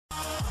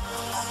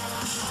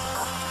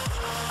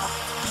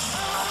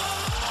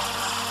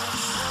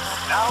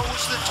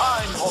Now's the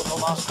time, Portal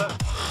Master.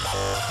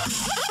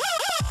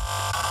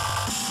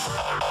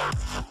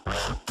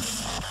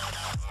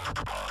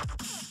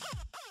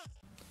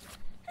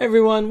 Hey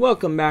everyone,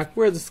 welcome back.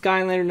 We're the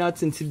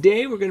SkylanderNutts, and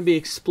today we're going to be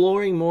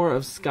exploring more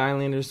of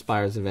Skylanders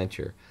Spyros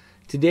Adventure.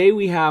 Today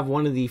we have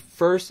one of the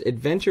first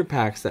adventure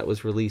packs that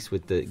was released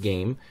with the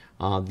game,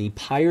 the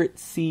Pirate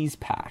Seas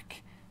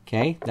pack.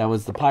 Okay, that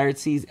was the Pirate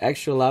Seas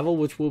extra level,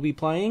 which we'll be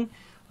playing.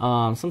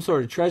 Some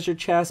sort of treasure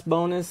chest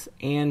bonus,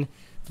 and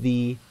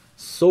the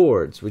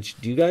swords, which,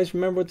 do you guys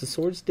remember what the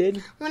swords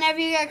did? Whenever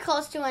you get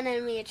close to an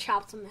enemy, it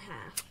chops them in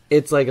half.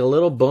 It's like a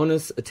little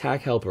bonus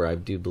attack helper, I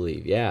do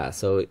believe. Yeah,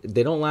 so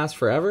they don't last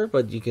forever,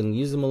 but you can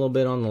use them a little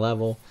bit on the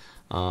level,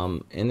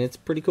 and it's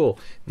pretty cool.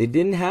 They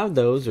didn't have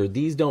those, or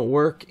these don't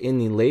work in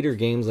the later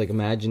games like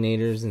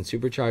Imaginators and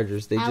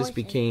Superchargers. They just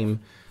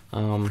became, I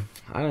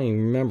don't even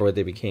remember what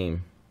they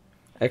became.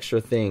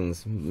 Extra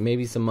things,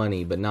 maybe some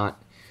money, but not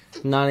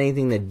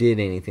anything that did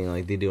anything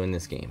like they do in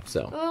this game.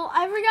 So. Well,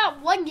 I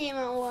forgot what game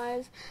it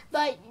was,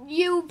 but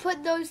you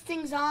put those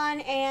things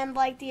on and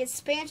like the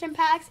expansion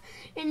packs,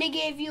 and they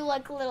gave you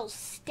like little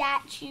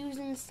statues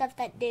and stuff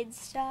that did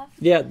stuff.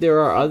 Yeah, there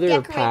are other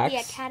Decorate packs. The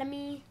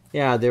academy.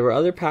 Yeah, there were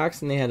other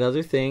packs and they had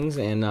other things,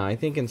 and I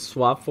think in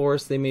Swap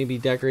Force they maybe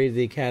decorated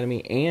the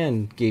academy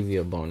and gave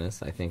you a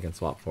bonus, I think, in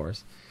Swap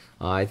Force.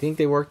 I think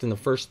they worked in the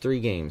first 3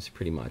 games,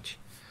 pretty much.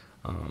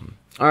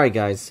 Alright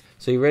guys,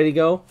 so you ready to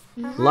go?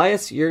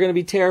 Lias, you're going to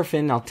be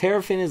Terrafin. Now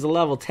Terrafin is a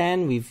level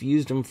 10, we've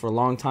used him for a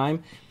long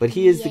time, but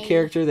he is the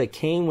character that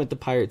came with the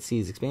Pirate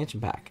Seas expansion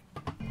pack.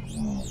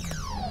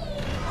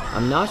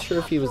 I'm not sure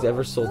if he was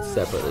ever sold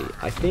separately.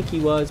 I think he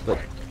was, but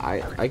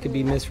I could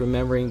be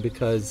misremembering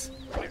because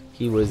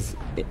he was,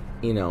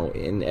 you know,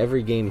 in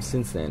every game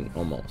since then,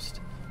 almost.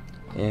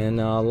 And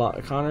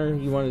Connor,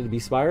 you wanted to be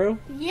Spyro?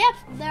 Yep,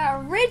 the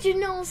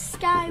original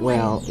Skylander.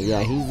 Well,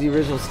 yeah, he's the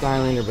original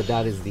Skylander, but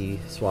that is the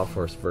Swap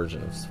Force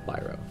version of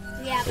Spyro.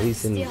 Yeah, at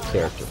least in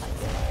character.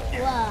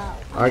 Whoa.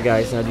 Alright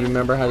guys, now do you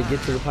remember how to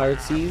get to the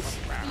Pirate Seas?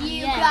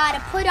 You gotta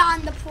put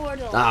on the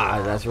portal.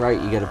 Ah, that's right,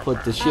 you gotta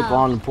put the ship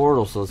on the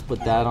portal, so let's put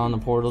that on the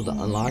portal to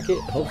unlock it.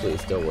 Hopefully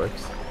it still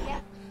works. Yeah.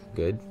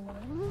 Good.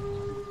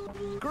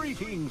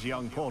 Greetings,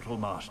 young Portal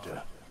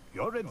Master.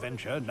 Your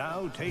adventure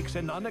now takes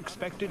an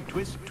unexpected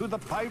twist to the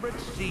Pirate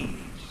Seas.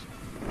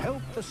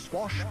 Help the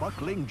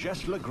swashbuckling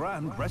Jess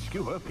Legrand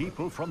rescue her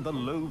people from the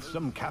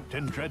loathsome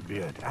Captain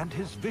Dreadbeard and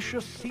his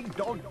vicious sea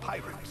dog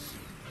pirates.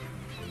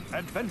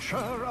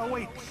 Adventure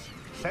awaits.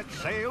 Set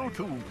sail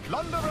to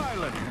Plunder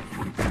Island.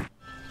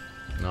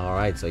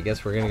 Alright, so I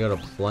guess we're gonna go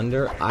to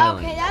Plunder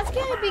Island. Okay, that's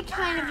gonna be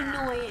kind of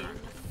annoying.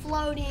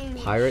 Floating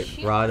Pirate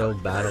ship. Grotto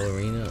Battle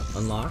Arena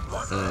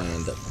unlocked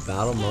and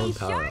Battle Mode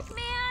power up. Shark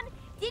Man,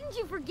 didn't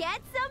you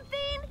forget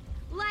something?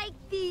 Like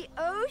the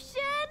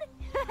ocean?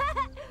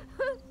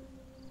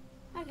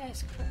 That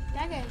guy's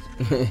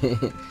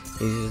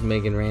He's just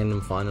making random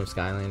fun of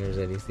Skylanders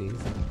that he sees.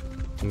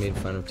 He made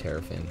fun of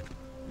Terrafin.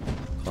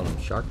 Called him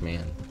Shark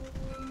Man.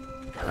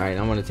 Alright,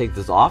 I'm going to take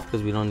this off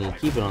because we don't need to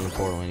keep it on the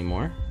portal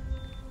anymore.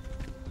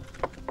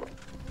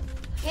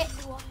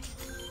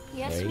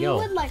 Yes, There you we go.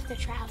 would like to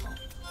travel.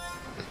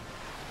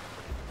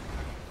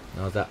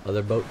 Now is that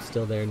other boat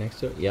still there next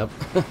to it? Yep.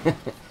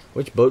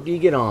 Which boat do you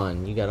get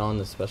on? You got on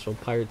the special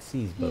Pirate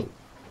Seas boat.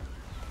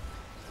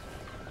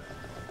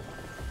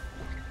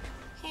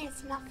 Hey,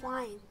 it's not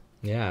flying.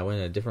 Yeah, I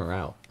went a different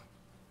route.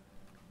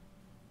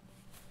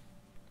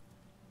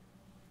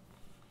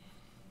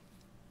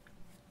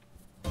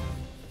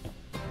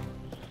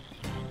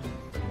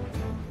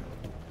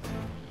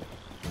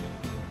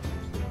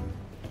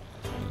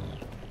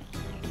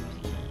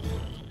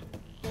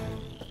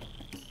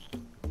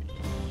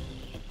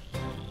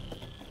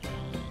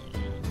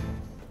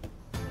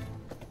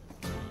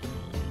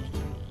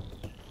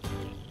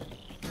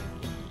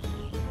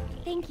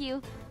 Thank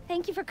you.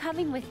 Thank you for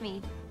coming with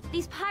me.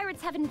 These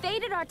pirates have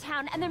invaded our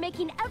town and they're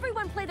making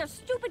everyone play their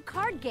stupid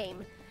card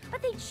game.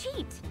 But they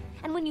cheat.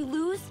 And when you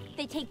lose,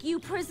 they take you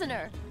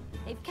prisoner.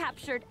 They've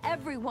captured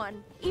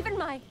everyone, even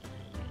my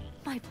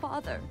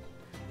father.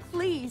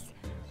 Please,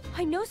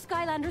 I know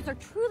Skylanders are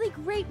truly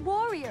great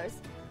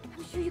warriors.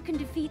 I'm sure you can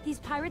defeat these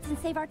pirates and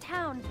save our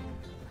town.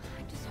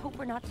 I just hope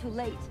we're not too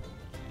late.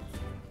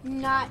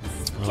 Not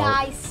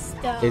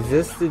Skystones. Is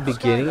this the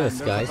beginning of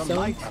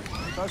Skystones?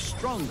 Are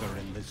stronger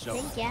in the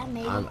zone. Yeah,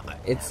 maybe.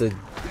 It's a...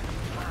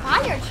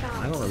 Fire Chomp.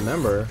 I don't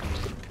remember.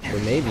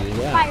 But maybe,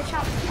 yeah. Fire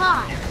Chomp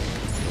Pie.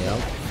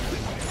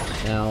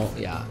 Yep. Now,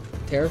 yeah.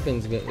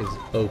 Terrafin's is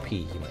OP,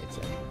 you might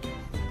say.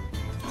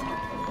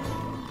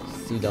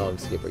 Sea Dog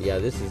Skipper. Yeah,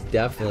 this is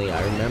definitely...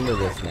 I remember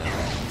this now.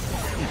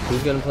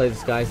 Who's gonna play the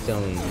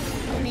Skystones?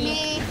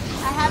 Me.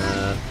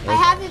 I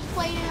haven't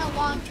played in a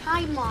long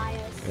time,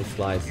 Lias. It's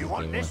Lias' You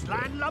want game, this, wasn't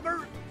it?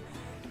 landlubber?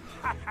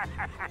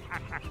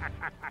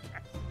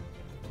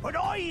 But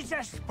I's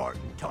a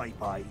sporting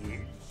type, I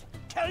is.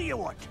 Tell you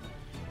what,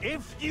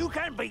 if you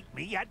can beat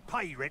me at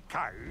pirate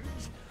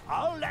cards,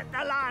 I'll let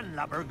the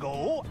landlubber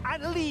go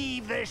and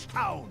leave this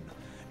town.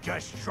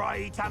 Just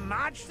try to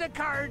match the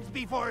cards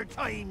before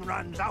time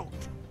runs out.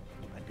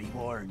 And be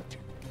warned,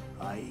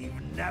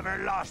 I've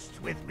never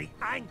lost with me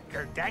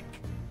anchor deck.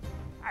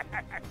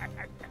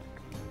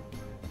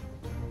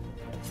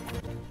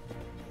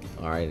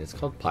 Alright, it's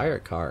called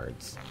Pirate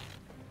Cards.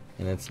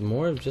 And it's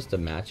more of just a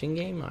matching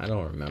game? I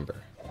don't remember.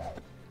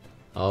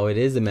 Oh, it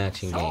is a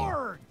matching game.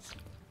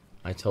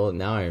 I told it,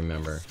 now I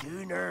remember.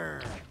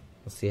 Schooner.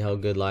 Let's see how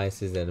good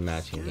Lias is at a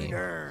matching game.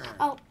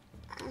 Oh.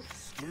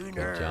 Good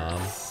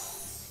job.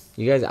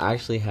 You guys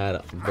actually had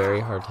a very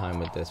hard time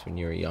with this when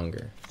you were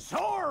younger.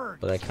 Swords.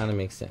 But that kind of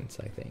makes sense,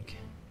 I think.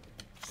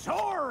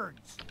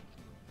 Swords.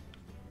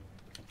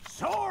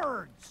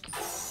 Swords.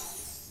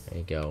 There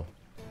you go.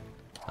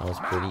 That was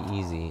pretty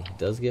easy. It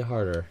does get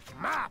harder.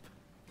 Map.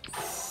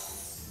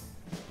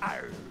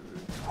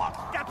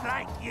 Walk the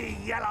plank, ye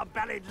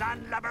yellow-bellied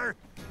landlubber.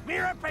 My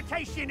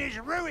reputation is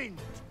ruined.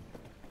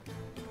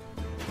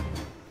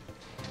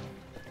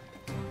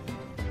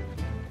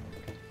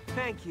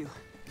 Thank you.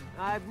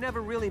 I've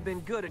never really been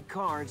good at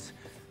cards.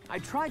 I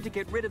tried to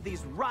get rid of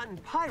these rotten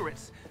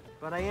pirates,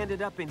 but I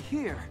ended up in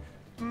here.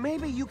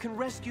 Maybe you can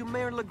rescue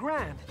Mayor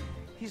Legrand.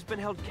 He's been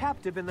held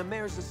captive in the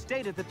mayor's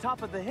estate at the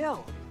top of the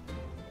hill.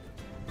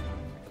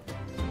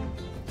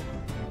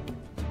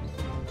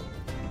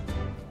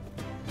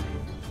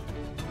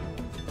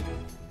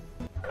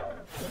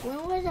 When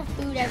was the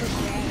food ever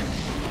bread?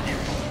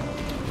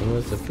 When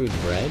was the food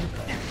bread?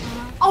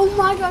 Oh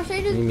my gosh,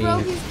 I just You mean-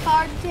 broke his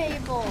card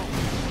table.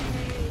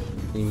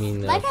 You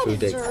mean the Like I food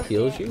that deserved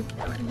heals it. you?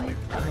 I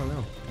don't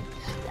know.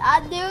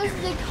 There was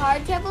the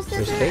card table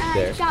scissor, steak and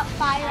there. I shot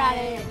fire at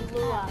it and it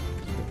blew up.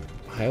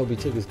 I hope he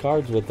took his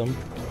cards with him.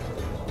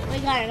 We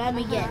got it, let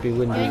me get it. It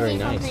wouldn't be very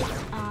nice. Oh,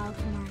 come on.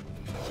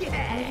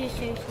 Let me just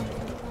show you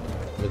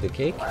something. With the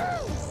cake?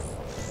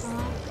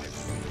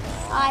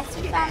 I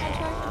see found a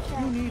treasure You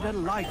chest. need a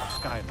life,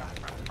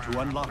 Skylander, to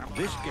unlock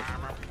this gift.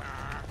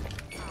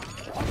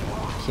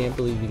 Can't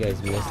believe you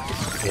guys missed the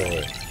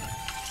scroll.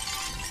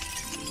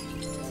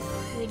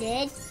 We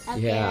did? Okay,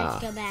 Yeah.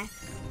 let's go back.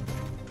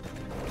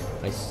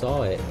 I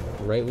saw it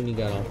right when you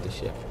got off the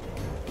ship.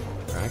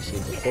 Or actually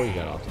before you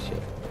got off the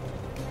ship.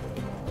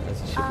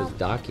 As the ship was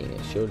docking,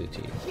 it showed it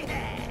to you.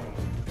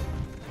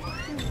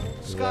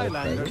 Is that a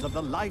Skylanders treasure? of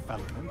the life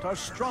element are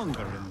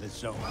stronger in this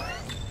zone.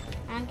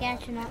 I'm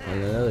catching up.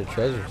 And another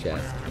treasure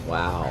chest.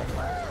 Wow.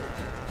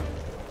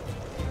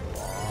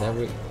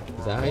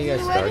 Is that how you guys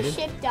This is where the started?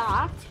 ship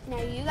docked.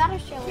 Now you gotta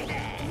show it.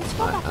 Let's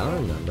go I back. don't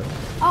remember.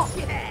 Oh,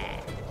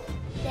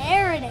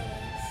 there it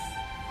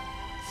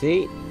is.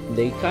 See,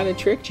 they kind of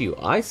tricked you.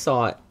 I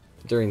saw it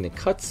during the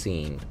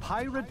cutscene.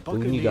 Pirate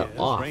When you got buccaneers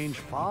off, range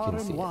you far can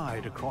see and it.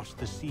 wide across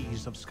the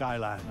seas of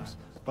Skylands.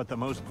 But the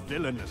most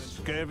villainous,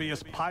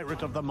 scurviest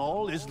pirate of them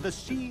all is the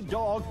sea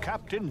dog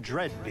Captain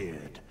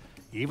Dreadbeard.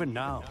 Even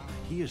now,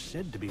 he is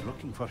said to be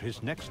looking for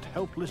his next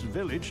helpless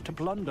village to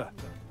plunder.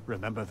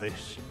 Remember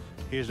this,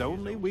 his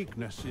only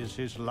weakness is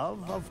his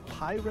love of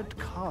pirate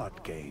card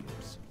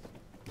games.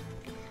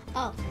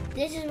 Oh,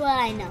 this is what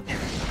I know.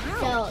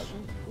 So,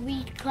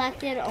 we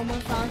collected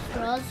almost all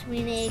scrolls.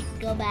 We need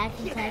to go back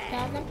and collect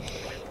all of them.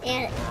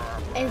 And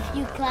if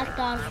you collect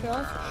all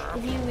scrolls,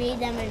 if you read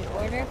them in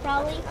order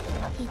probably,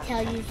 he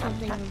tells you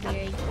something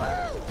very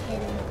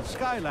hidden.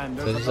 Skylanders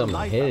So there's of the something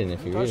life hidden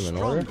if you element read are them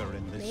in order? stronger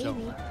in this Maybe.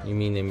 zone. You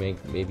mean they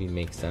maybe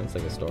make sense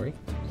like a story?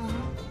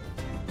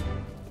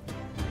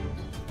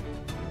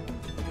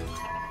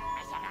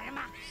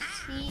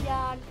 Sea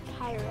dog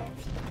pirate.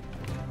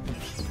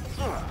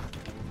 Oh,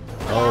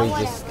 he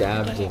whatever. just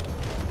stabbed you.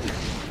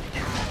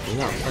 You're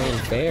not playing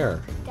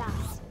fair.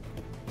 Dust.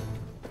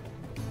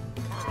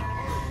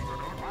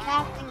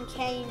 Captain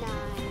K9.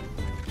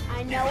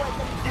 I know what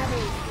the pun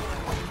is.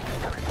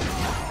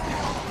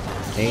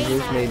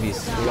 Angels may be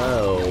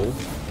slow,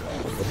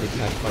 but they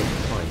pack punch.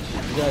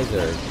 You guys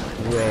are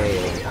way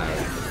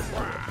overpowered for this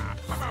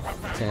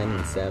level. 10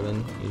 and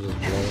 7, you're just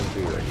blowing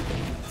through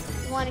everything.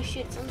 You want to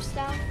shoot some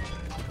stuff?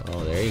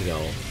 Oh, there you go.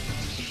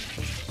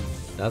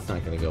 That's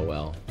not gonna go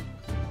well.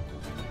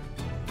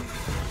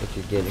 But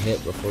you're getting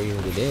hit before you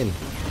even get in.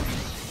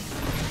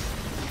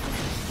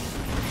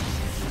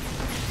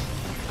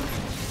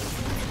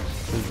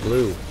 Who's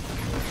blue?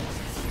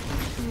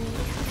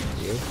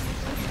 You?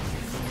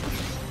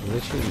 Is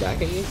it shooting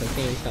back at you? I can't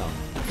even tell.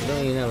 You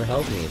don't even have a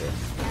health meter.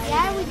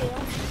 Yeah, we do.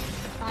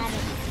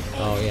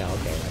 Oh yeah,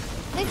 okay.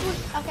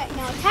 Okay,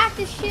 now attack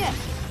the ship.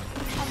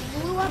 I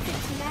blew up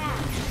its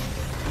map.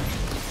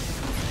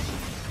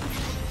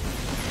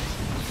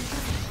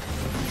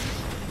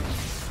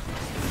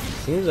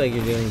 Seems like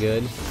you're doing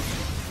good.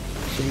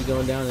 Should be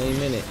going down any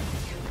minute.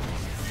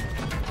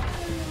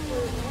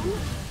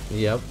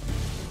 Yep.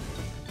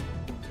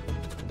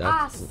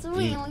 Sweet,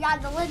 we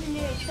got the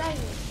legendary treasure.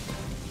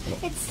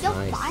 It's still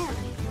Nice. firing.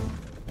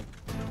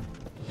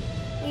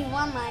 We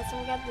won last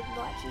and we got the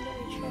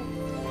legendary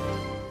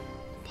treasure.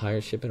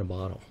 Pirate ship in a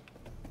bottle.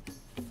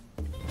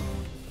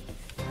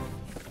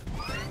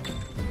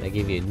 They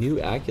give you a new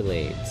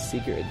accolade,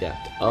 Secret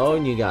Adept. Oh,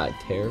 and you got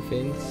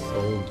Terrafin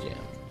Soul Gem.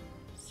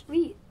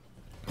 Sweet.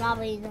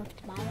 Probably enough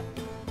to buy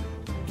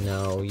it.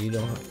 No, you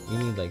don't. You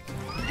need like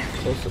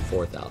close to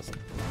 4,000.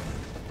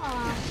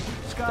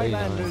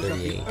 Skylanders of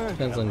 38. the Earth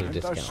Depends on your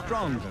element are discount.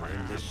 stronger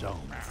in this zone.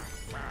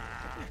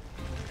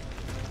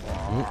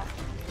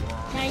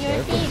 Now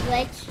you're seeing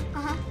glitch.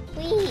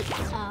 Wait.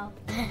 Oh.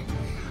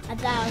 I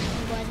thought I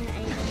wasn't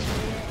able to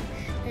do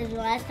it. Because the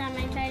last time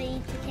I tried to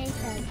eat the cake,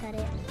 I cut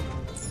it.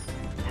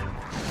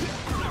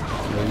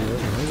 Maybe you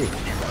wasn't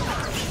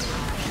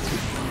hungry.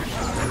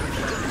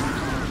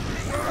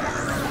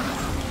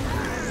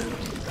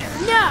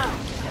 No!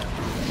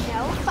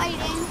 No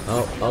fighting.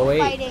 Oh wait,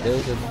 Fighting.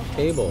 there's a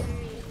table.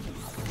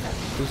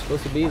 Who's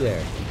supposed to be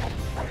there?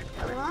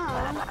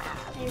 Wow.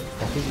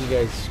 I think you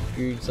guys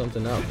screwed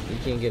something up. You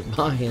can't get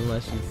by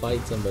unless you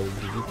fight somebody.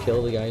 Did you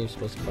kill the guy you're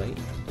supposed to fight?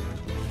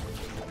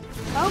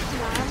 Oh,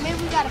 no.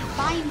 Maybe we gotta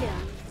find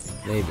him.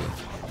 Maybe.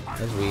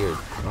 That's weird.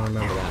 I don't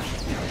remember that.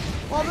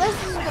 Well, this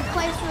is the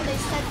place where they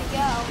said to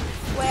go,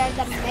 where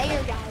the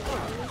mayor guy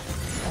was.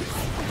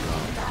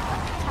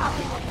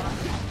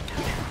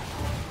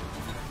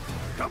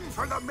 Come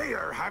for the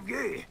mayor, have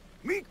ye?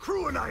 Me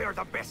crew and I are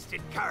the best at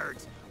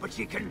cards, but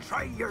ye can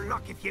try your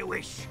luck if you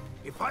wish.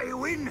 If I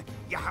win,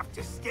 you have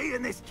to stay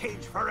in this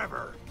cage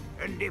forever.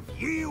 And if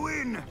ye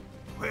win,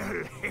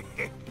 well,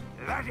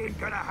 that ain't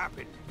gonna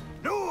happen.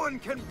 No one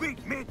can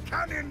beat me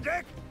cannon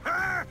deck.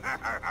 Other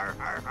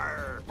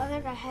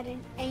guy had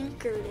an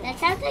anchor. That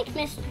sounds like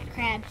Mr.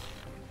 Krabs.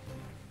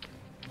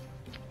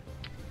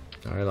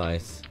 Alright,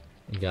 Lias.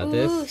 You got Ooh,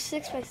 this?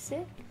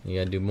 6x6. You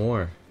gotta do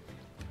more.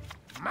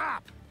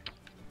 Map.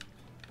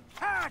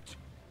 Hat.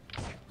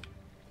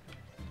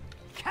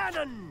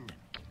 Cannon.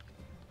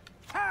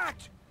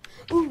 Hat.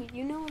 Ooh,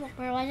 you know that.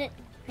 Where was it?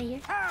 Right here?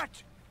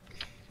 Hat.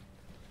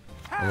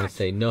 I'm gonna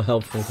say no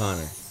help from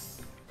Connor.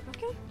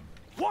 Okay.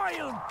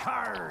 Wild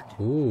card.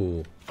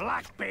 Ooh.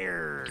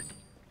 Blackbeard.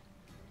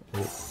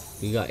 Ooh.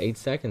 You got 8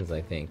 seconds,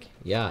 I think.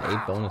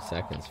 Yeah, 8 bonus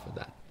seconds for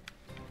that.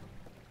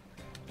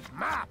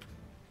 Map.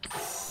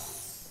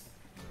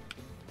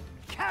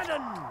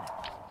 Cannon.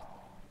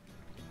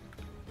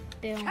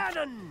 Boom.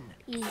 Cannon.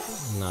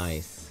 Easy.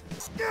 Nice.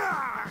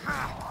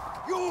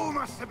 Ah, you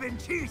must have been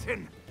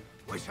cheating.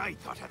 Wish I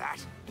thought of that.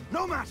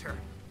 No matter.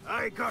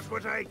 I got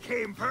what I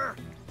came for.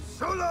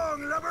 So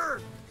long,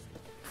 lover.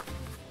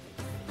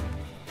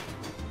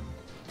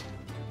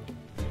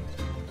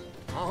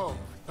 Oh,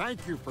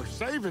 thank you for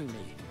saving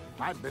me.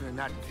 I've been in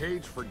that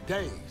cage for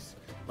days.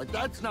 But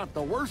that's not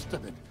the worst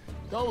of it.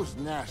 Those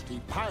nasty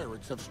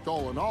pirates have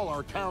stolen all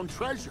our town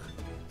treasure.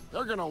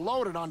 They're gonna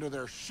load it onto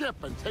their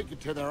ship and take it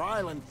to their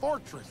island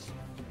fortress.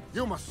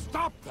 You must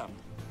stop them.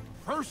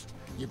 First,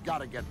 you've got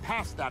to get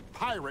past that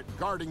pirate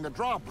guarding the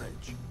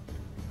drawbridge.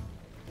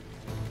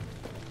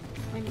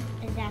 When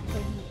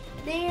exactly?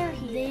 There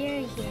he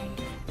is.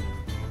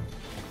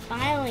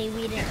 Finally,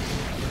 we didn't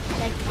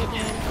like the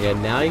game. Yeah,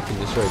 now you can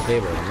destroy the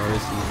table.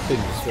 Notice you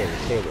couldn't destroy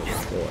the table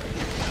before.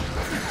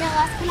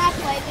 Dallas, can I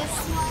play this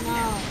one?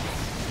 No.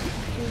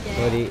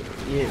 Buddy,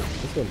 yeah,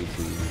 it's gonna be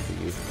too easy for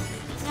you.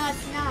 No,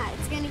 it's not.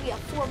 It's gonna be a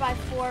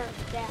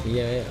 4x4 death.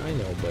 Yeah, I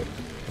know, but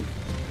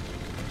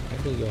I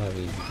think you'll have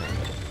an easy time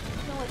with it.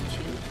 No, it's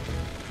cheap.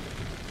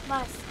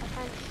 Must. I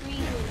find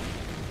freezing.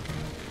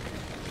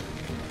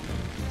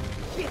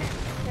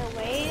 No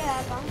way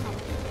up. I'm coming.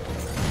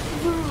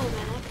 Boom.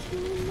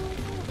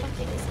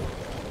 Okay, this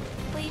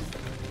one. Please.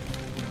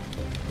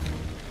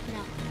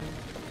 No.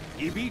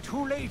 Ye be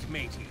too late,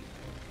 matey.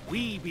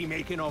 We be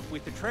making off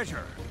with the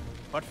treasure.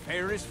 But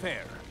fair is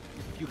fair.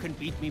 If you can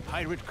beat me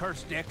pirate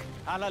curse deck,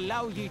 I'll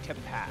allow ye to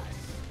pass.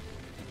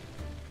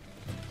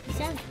 It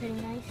sounds pretty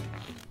nice.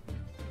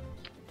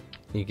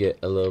 You get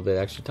a little bit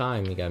extra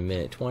time. You got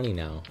 1:20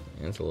 now,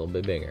 and it's a little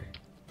bit bigger.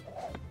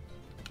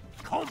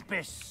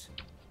 Compass.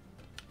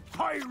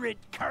 Pirate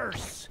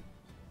curse.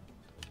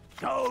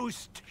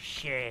 Ghost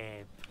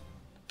ship.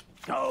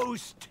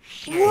 Ghost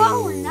ship.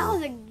 Whoa, that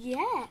was a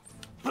guess.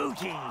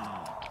 Booty.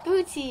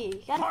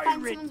 Booty. Gotta find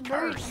Pirate someone's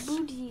bird. curse.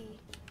 Booty.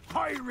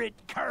 Pirate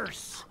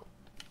curse.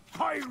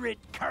 Pirate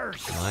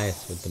curse.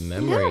 Nice with the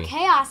They're memory.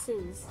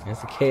 chaoses.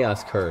 That's a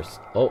chaos curse.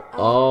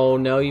 Oh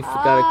no, you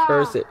forgot to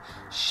curse it.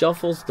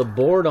 Shuffles the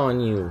board on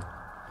you.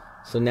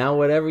 So now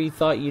whatever you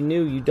thought you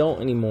knew, you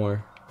don't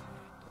anymore.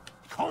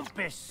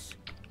 Compass.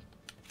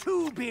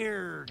 Two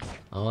beard.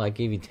 Oh, I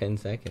gave you 10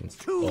 seconds.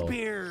 Two Oh,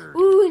 beard.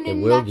 Ooh, and it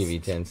then will that's give you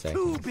 10 Two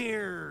seconds.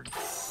 beard.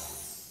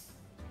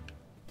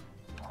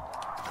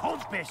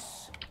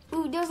 Compass.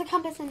 Ooh, there's a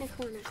compass in the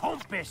corner.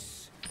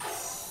 Compass.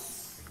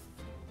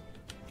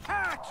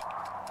 Hat.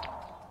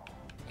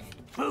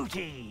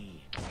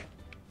 Booty.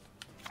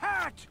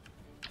 Hat.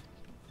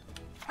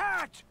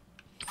 Hat.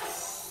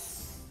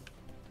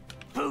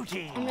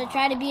 Booty. I'm gonna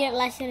try to beat it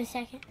less than a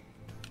second.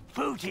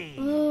 Booty.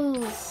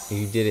 Ooh,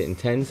 You did it in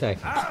 10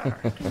 seconds.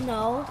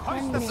 no.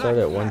 Hoist 1 the It minute.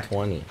 started at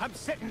 120. I'm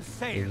setting It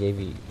sail. gave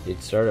you.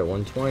 It started at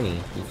 120.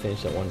 You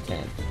finished at 110.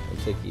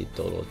 It took you a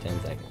total of 10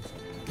 seconds.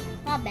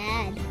 Not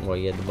bad. Well,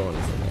 you had the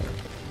bonus in there.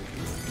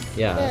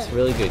 Yeah, that's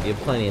really good. You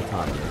have plenty of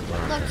time.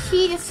 Look,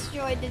 he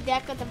destroyed the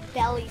deck with a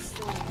belly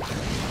slam.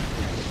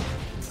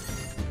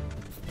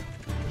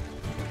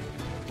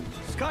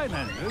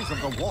 Skylanders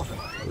of the water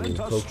element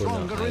are Coconut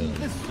stronger in Island.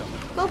 this zone.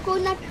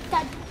 Coconut.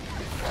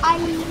 I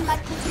need my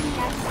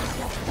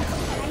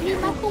coconuts. I need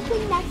my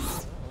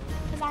coconuts.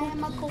 Because I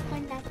am a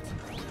coconut.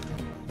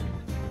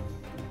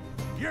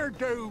 Your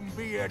doom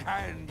be at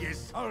hand, you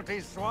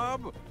salty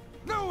swab.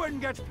 No one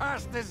gets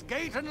past this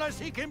gate unless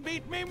he can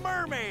beat me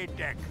mermaid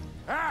deck.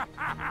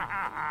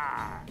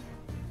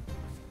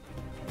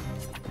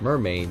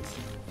 Mermaids.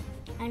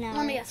 I know.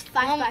 Let me guess,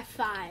 5 by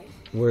 5.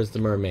 Where's the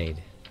mermaid?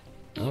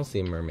 I don't see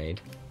a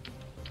mermaid.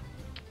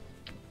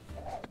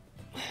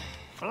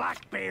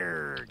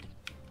 Blackbeard.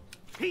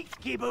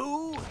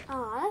 Peekaboo.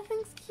 Aw, that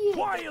thing's cute.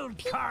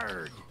 Wild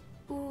card.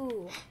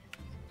 Ooh.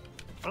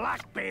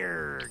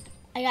 Blackbeard.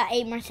 I got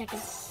 8 more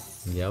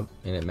seconds. Yep,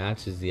 and it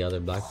matches the other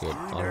Blackbeard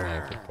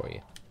automatically for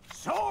you.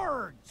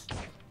 Swords.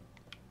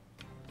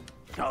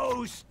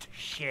 Ghost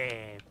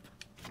ship.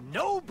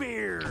 No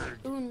beard.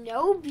 Ooh,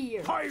 no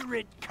beard.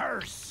 Pirate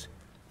curse.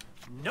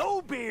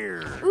 No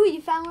beard. Ooh,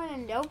 you found one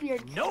in no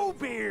beard. No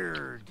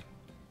beard.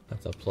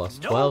 That's a plus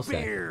No 12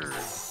 beard.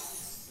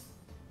 seconds.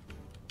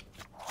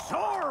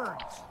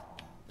 Swords.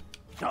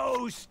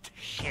 Ghost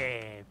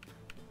ship.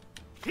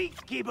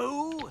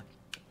 Peekaboo.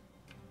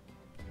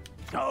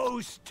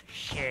 Ghost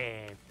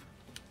ship.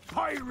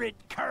 Pirate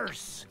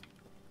curse.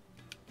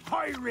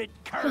 Pirate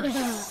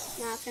curse.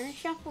 Now it's gonna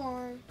shuffle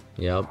on.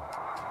 Yep.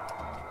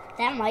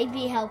 That might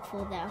be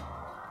helpful though.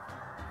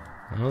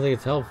 I don't think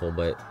it's helpful,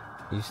 but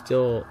you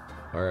still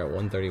are at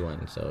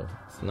 131, so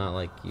it's not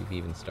like you've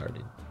even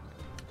started.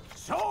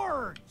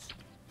 Swords.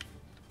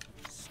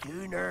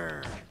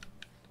 Schooner.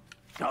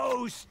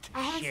 Ghost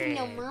I haven't ship. seen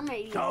no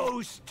mermaid yet.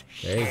 Ghost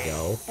There you ship.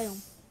 go.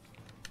 Boom.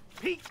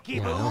 Peekaboo.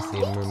 Yeah, I don't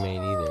see a mermaid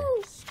either.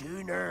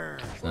 Schooner.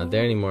 It's not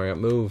there anymore, it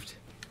moved.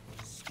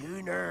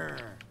 Schooner.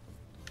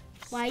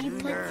 Why you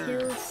put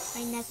 2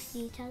 right next to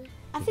each other?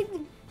 I think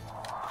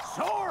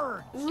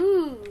Sword.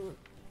 ooh.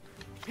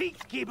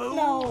 Peekaboo.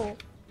 No.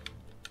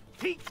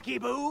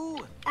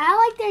 Peekaboo.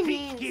 I like their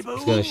names. Peekaboo.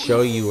 It's gonna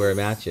show you where it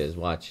matches,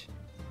 watch.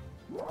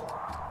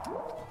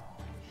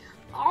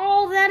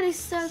 Oh, that is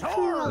so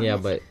cool. Yeah,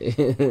 but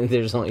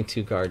there's only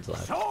 2 cards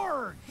left.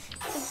 Sword.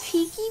 The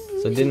peaky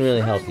boo. So it didn't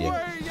really help you.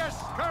 Away, you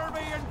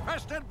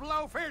scurvy-infested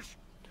blowfish.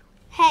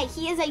 Hey,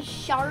 he is a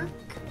shark.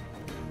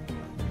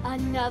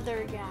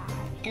 Another guy.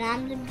 And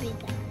I'm gonna be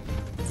there.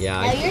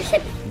 Yeah, Now your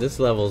ship. this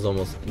level is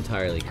almost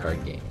entirely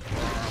card game.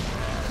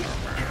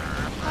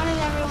 Why does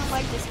everyone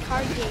like this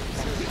card game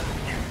so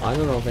much? I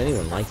don't know if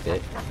anyone liked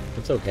it.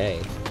 It's okay.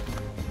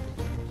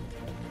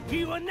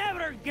 You will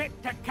never get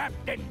to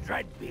Captain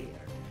Dreadbeard.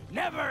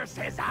 Never,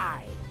 says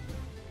I.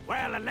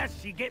 Well,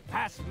 unless you get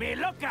past me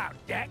lookout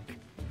deck,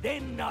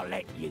 then I'll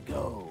let you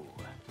go.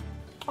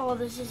 Oh,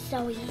 this is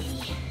so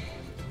easy.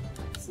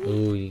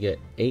 Ooh, you get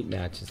 8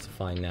 matches to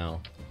find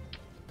now.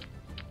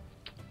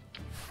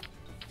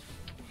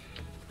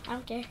 I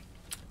don't care.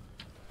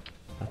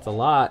 That's a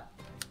lot.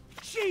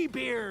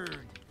 She-beard.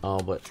 Oh,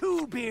 but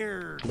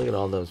Two-beard. look at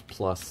all those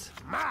plus.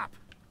 Map.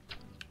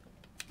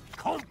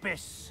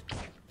 Compass.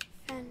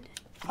 And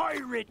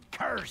Pirate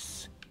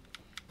curse.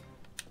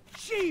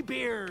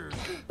 She-beard.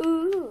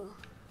 ooh,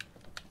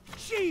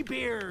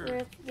 She-beard.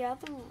 where's the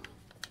other one?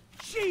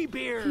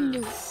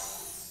 She-beard.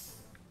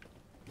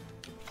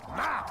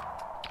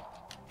 Map.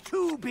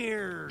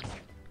 Two-beard.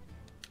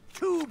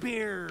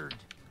 Two-beard.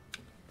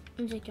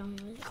 I'm just going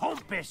with it.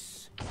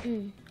 Compass.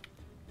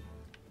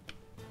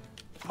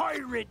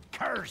 Pirate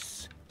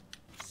curse.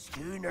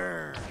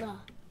 Schooner. Oh.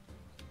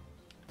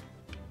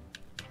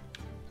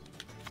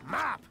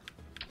 Map.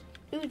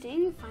 Ooh, didn't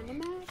you find a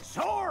map?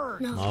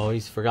 Sword. No. Oh,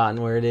 he's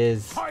forgotten where it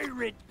is.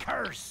 Pirate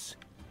curse.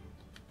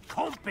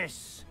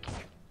 Compass.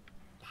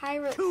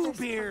 Pirate.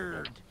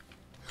 Two-beard.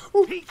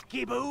 Ooh.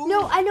 Peekaboo.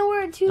 No, I know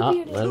where a two Oh,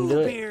 beard let is. him do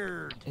it.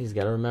 Two-beard. He's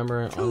got to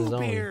remember it on his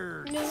own.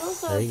 Two-beard. No,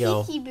 also There a you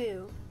go. peaky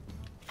boo.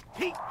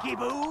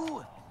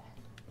 Peekaboo.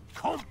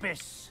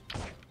 Compass.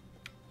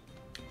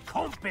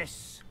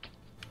 Compass.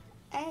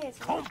 Hey, it's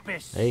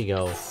Compass. There you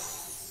go.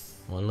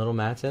 One little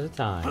match at a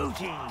time.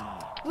 Booty.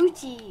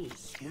 booty.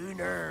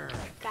 Schooner.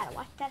 Gotta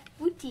watch that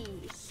booty.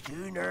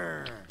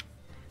 Schooner.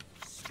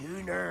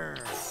 Schooner.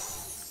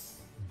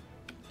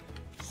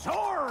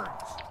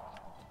 Swords.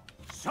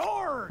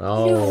 Swords.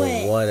 Oh,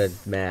 it. what a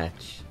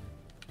match.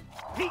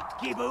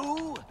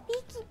 Peekaboo.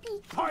 Peaky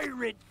peaky.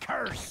 Pirate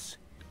curse.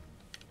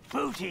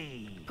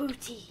 Booty.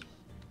 Booty.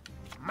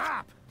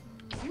 Map.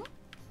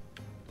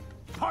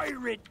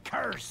 Pirate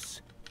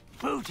curse.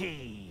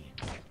 Booty.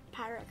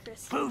 Pirate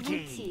curse.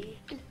 Booty.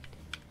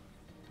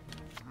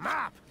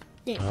 Map.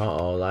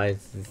 Uh-oh,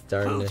 Lias is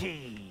starting to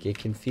Booty. get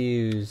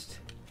confused.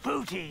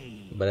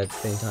 Booty. But at the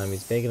same time,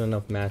 he's making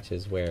enough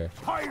matches where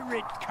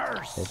Pirate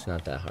curse. it's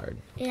not that hard.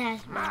 It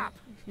has Map.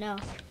 no.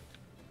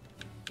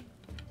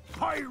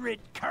 Pirate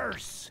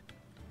curse.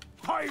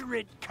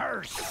 Pirate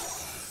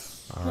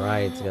curse.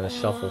 Alright, he's going to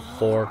shuffle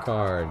 4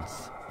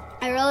 cards.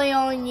 I really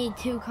only need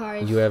 2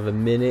 cards. You have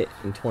 1 minute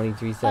and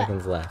 23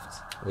 seconds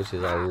left, which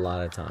is a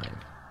lot of time.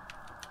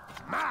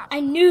 Map. I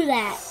knew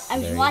that. I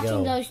was There you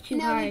watching go. those 2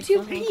 No, the cards. two the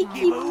whole peaky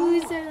time.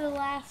 boos are the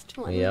last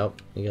one.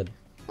 Yep, you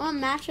What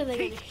match are they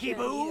going to show you?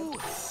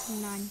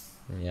 Peekaboo. None.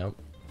 got, yep.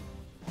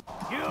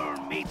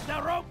 You'll meet Keep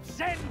the ropes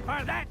in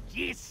for that,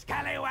 ye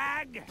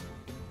scallywag!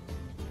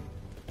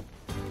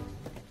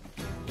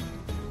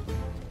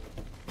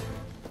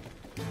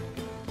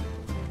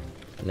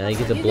 Now you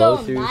get to You blow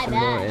don't through die some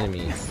more back.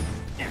 enemies.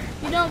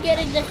 You don't get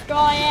to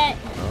destroy it.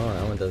 Oh,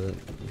 that one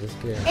doesn't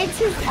disappear. It's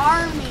his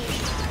army.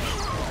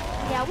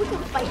 Yeah, we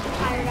can fight the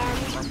pirate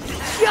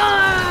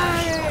army.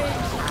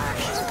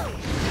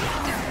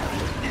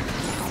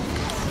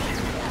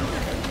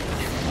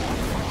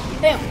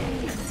 Boom.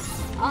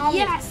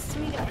 Yes,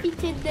 we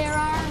defeated their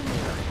army.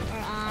 Or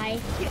I.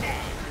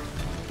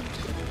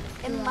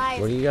 And Lias.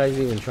 What are you guys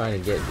even trying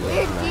to get?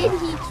 Where did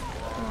he?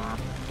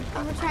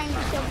 We're trying to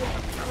kill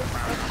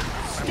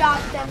stop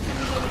them from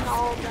getting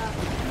all the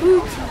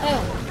booty.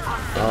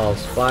 Oh,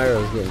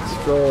 Spyro's getting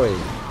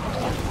destroyed.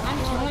 I'm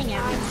killing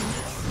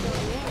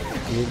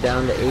everyone. You're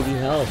down to 80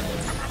 health.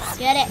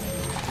 Get it.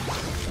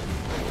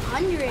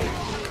 100.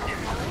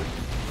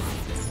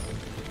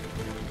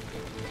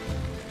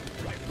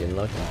 Getting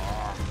lucky.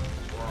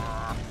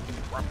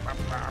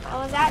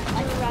 Oh, is that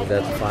Is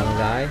that the final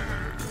guy?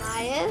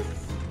 Lias?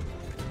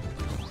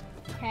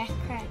 Crack,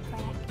 crack,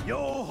 crack. Yo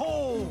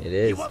ho! It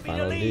is, You want me to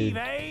final leave, dude.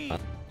 eh?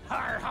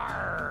 Har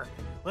har!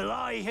 Well,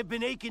 I have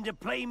been aching to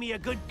play me a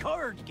good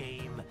card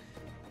game.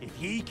 If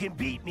ye can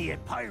beat me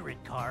at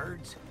pirate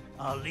cards,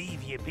 I'll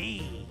leave ye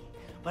be.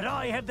 But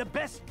I have the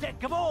best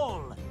deck of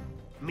all,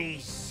 me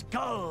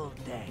skull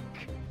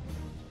deck.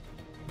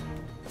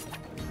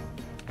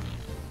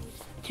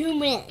 2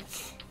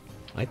 minutes.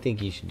 I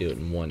think you should do it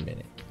in 1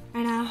 minute.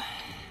 I know.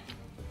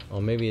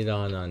 Or maybe it's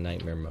on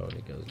nightmare mode.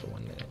 It goes to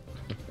 1 minute.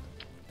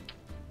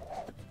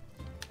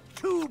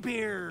 Two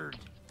beard,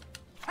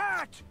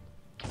 hat,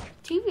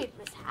 Two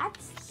with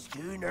hats.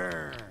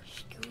 schooner,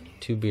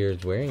 Two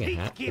beards wearing a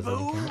hat. peeky Does that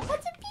boo, count?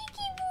 What's a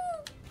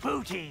peeky boo?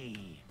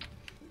 booty,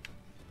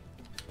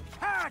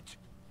 hat,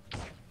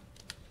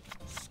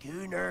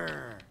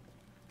 schooner,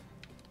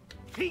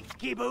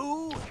 peeky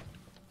boo,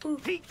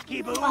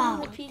 peeky boo,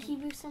 Wow, a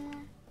peeky boo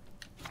somewhere.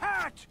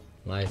 hat,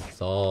 Life's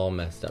all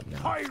messed up now.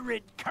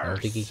 pirate I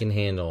don't think he curse, can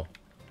handle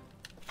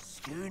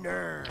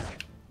schooner,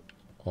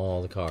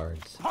 all the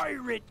cards.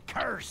 pirate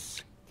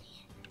curse,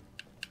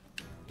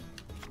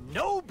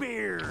 no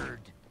beard,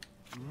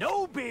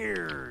 no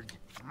beard,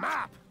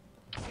 map,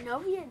 No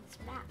beard's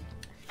map.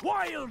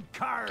 wild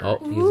card, Oh,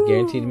 he's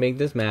guaranteed to make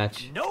this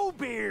match. no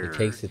beard, It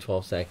takes it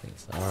 12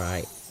 seconds. All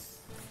right.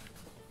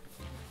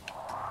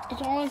 It's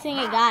the only thing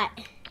I got.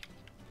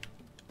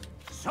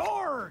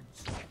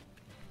 swords,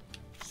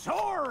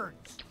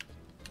 swords,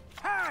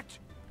 hat,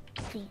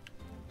 See.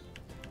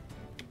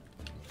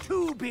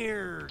 two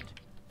beard,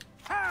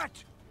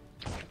 hat,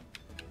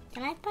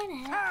 Can I find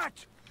a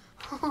hat?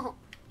 hat,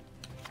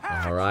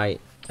 hat, All right.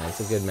 That's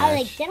a good I was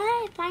like, match. did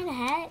I find a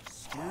hat?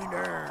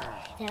 schooner,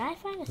 Did I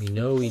find a You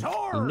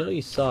know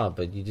you saw it,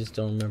 but you just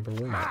don't remember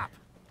where. map,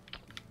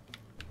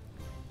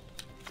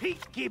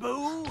 peeky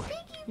boo,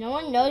 No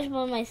one knows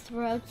what my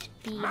throat's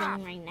beating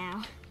right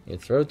now. Your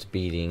throat's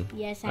beating.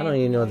 Yes, I don't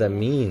even know what that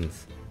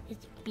means.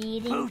 It's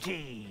beating.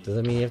 booty, Does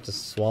that mean you have to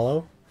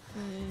swallow?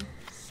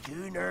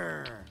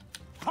 schooner,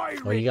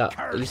 pirate Well, you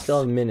curse, still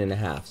have a minute and a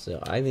half, so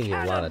I think you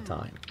have a lot of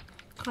time.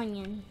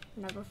 Onion.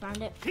 Never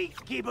found it.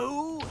 peeky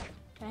boo,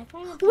 Did I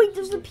find it? Wait,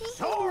 there's a peeky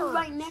boo Swords.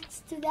 right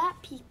next to that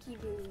peeky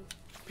boo.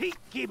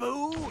 peeky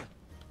boo,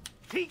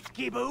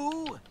 peeky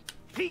boo,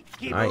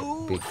 peeky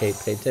All boo, right,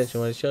 pay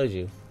attention when it shows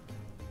you.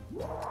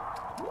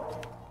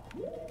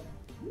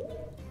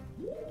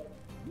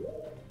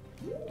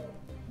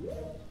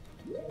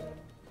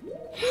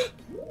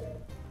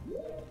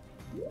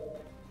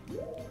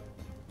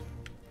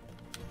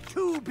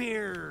 two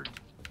beard,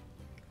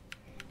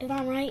 Is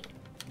that right?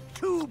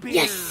 two beard,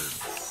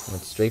 Yes!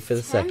 Went straight for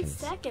the 10 seconds.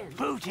 seconds.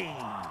 booty,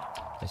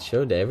 It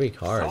showed every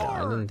card. I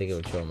Sword. didn't think it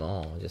would show them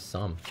all, just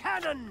some.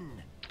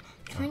 cannon,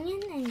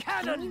 Onion and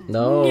cannon,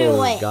 No,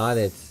 Knew it. got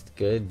it.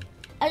 Good.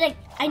 I was like,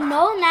 I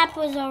know the map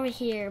was over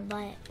here,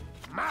 but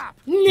map,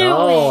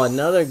 Oh, it.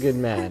 another good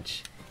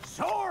match.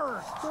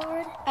 sword,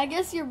 Sword. I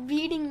guess you're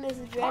beating this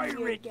dreadbeard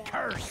pirate guy.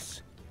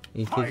 curse,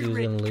 You think he was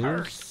gonna pirate lose?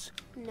 curse,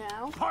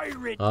 No.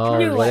 pirate Oh,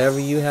 Knew it. whatever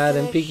you had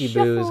in Gonna Peeky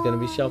Boo is gonna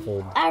be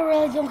shuffle. shuffled. I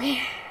really don't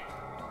care.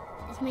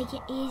 Let's make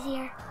it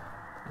easier.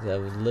 That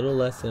was a little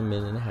less than a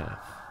minute and a half.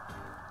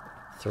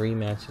 3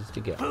 matches to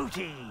go.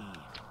 booty,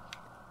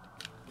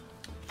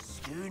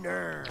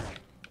 schooner,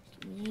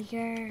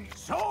 Eager.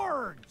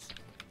 swords,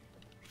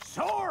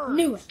 swords,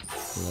 Knew it.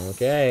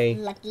 Okay.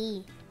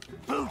 Lucky.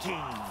 booty,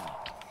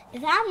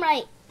 If I'm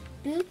right,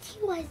 Booty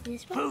was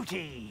this one?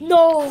 booty,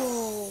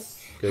 No!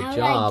 Good How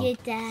job. did I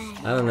get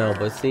that? I don't know,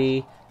 but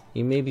see,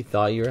 you maybe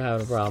thought you were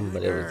having a problem,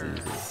 but it was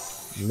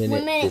easy. 1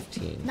 Minute minute.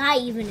 15. Not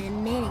even a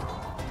minute.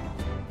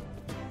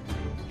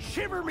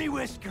 shiver me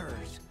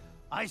whiskers.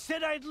 I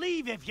said I'd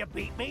leave if you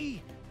beat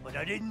me, but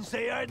I didn't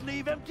say I'd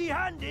leave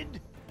empty-handed.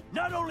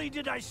 Not only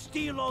did I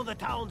steal all the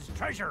town's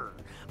treasure,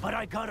 but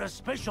I got a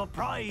special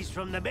prize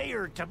from the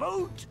mayor to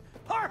boot.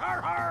 Har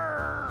har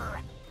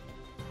har!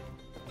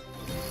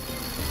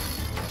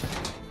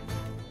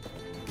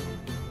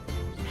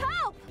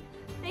 Help!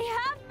 They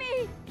have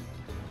me!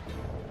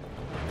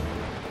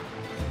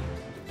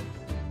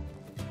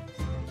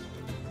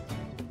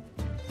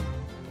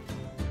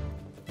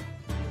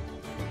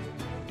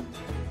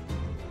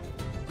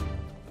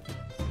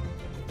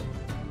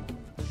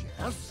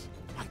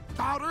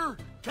 Gunpowder?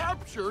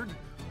 Captured?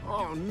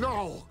 Oh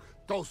no!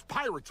 Those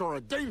pirates are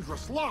a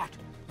dangerous lot!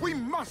 We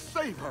must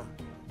save her!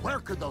 Where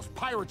could those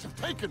pirates have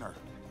taken her?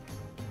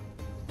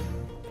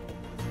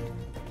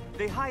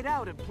 They hide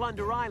out at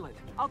Plunder Island.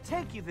 I'll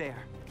take you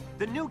there.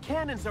 The new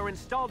cannons are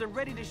installed and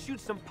ready to shoot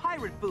some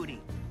pirate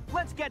booty.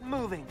 Let's get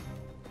moving.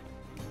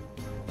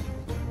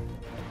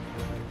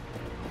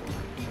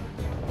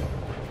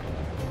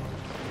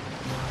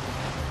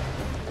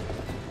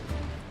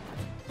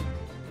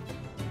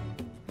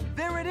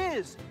 There it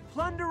is!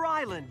 Plunder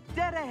Island,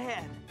 dead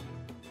ahead.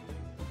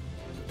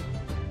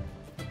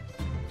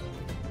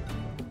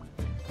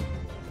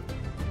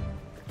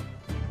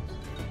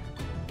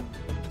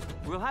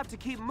 We'll have to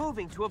keep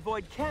moving to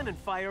avoid cannon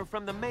fire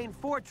from the main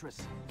fortress.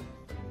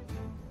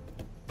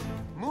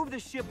 Move the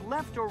ship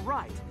left or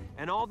right,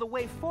 and all the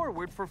way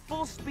forward for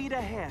full speed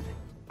ahead.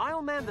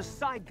 I'll man the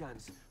side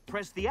guns.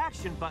 Press the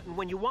action button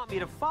when you want me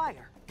to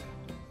fire.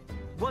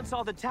 Once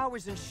all the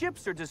towers and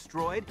ships are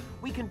destroyed,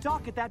 we can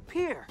dock at that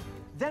pier.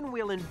 Then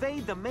we'll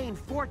invade the main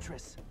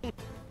fortress.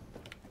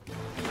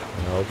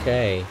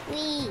 Okay.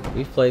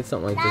 We've played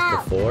something like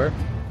this before.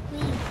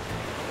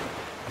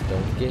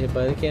 Don't get hit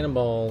by the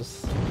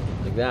cannonballs.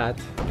 Like that.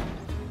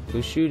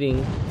 Who's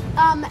shooting?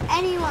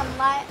 Anyone,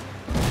 like...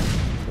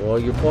 Well,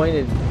 you're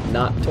pointed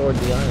not toward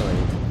the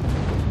island.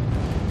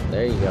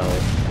 There you go.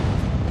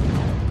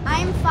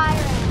 I'm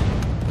firing.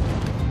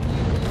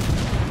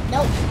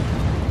 Nope.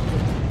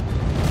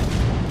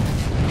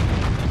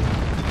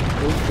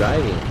 Who's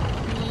driving?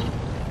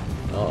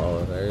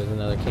 Uh-oh, there's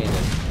another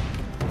cannon.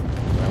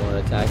 I want to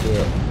attack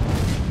it.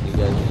 You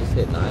guys are just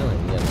hitting the island.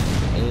 You gotta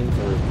aim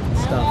for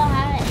stuff. I don't know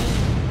how to aim.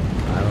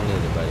 I don't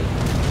either, buddy.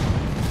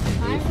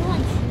 Mine's the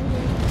one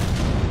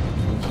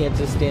shooting. You can't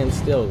just stand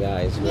still,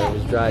 guys.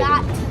 Whoever's driving.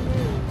 Got to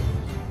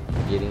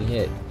move. You're getting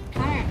hit.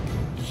 Connor,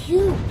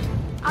 shoot.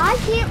 I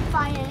can't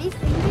find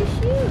anything to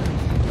shoot.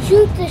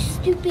 Shoot the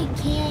stupid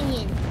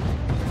canyon.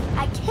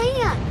 I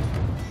can't.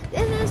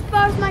 This is as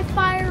far as my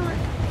fire.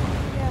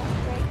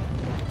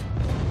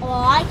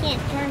 Well, I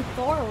can't turn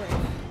forward.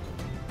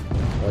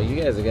 Well, you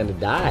guys are gonna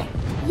die.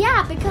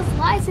 Yeah, because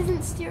Lias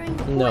isn't steering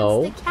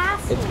towards the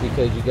castle. It's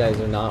because you guys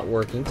are not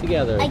working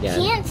together again.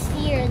 I can't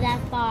steer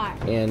that far.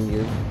 And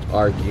you're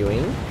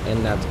arguing,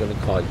 and that's going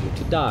to cause you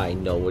to die.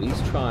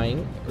 Nobody's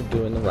trying or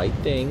doing the right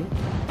thing.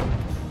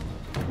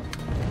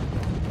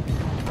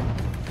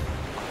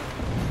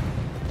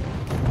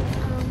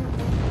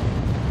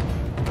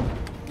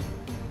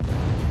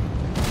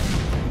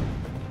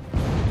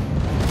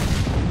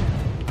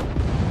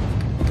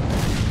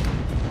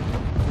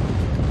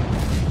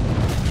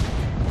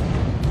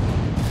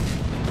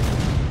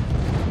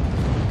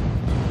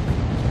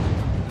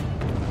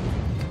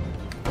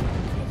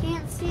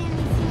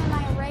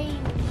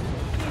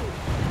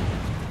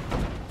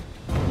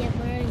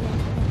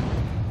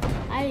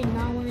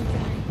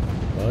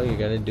 Well, you're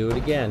gonna do it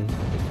again,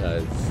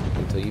 because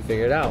until you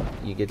figure it out,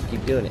 you get to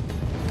keep doing it.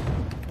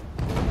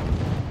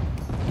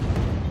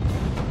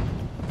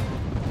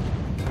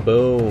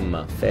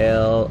 Boom.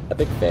 Fail.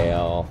 Epic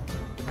fail.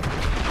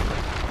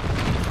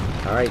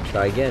 Alright,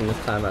 try again. This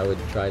time I would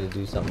try to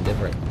do something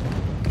different.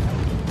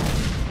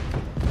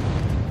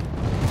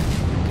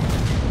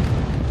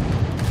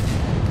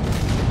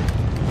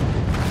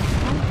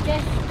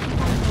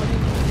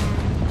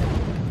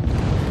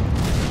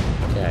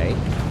 Okay.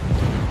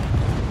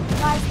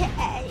 Guys, hit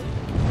A.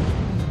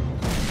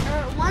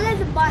 Or one of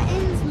the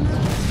buttons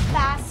moves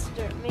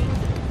faster. Makes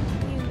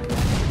you move.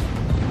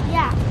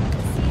 Yeah.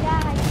 See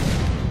that? I can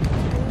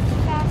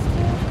move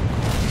faster.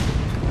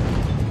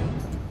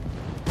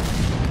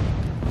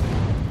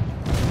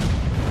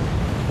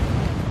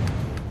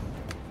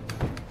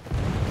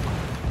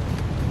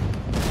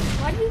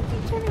 Why do you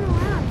keep turning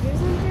around?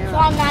 Isn't there? So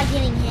I'm not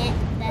getting hit.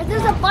 But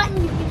there's a button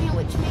you can hit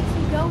which makes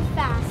you go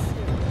faster.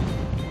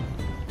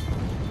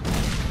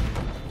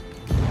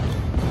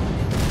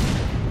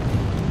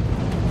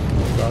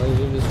 As long as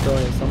you're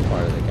destroying some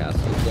part of the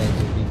castle, you guys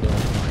will be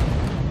doing fine.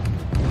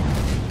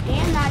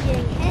 And not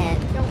getting hit.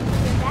 Don't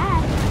forget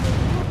that.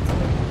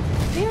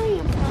 Very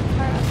important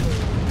part of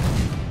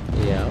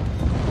the Yeah.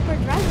 super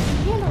driver can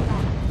handle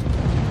that.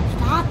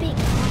 Stop it.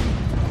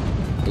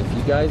 If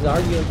you guys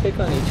argue and pick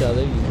on each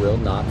other, you will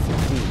not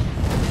succeed.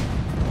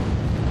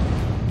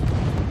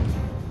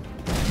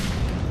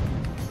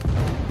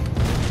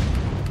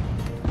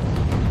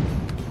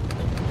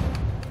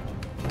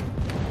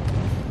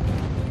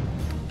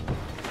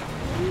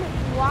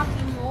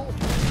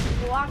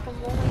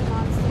 Guacamole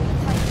monster.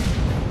 It's like,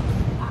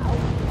 I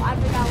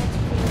forgot what to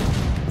do.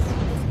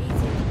 It's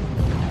easy.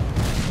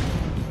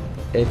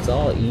 It's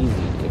all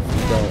easy if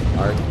you don't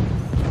argue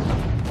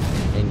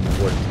and you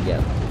work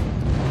together.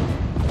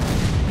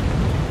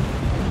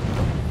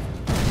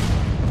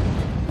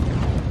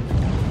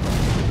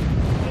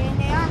 And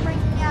they aren't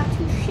bringing out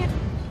 2 ship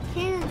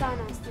cannons on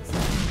us this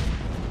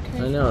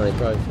time. I know, they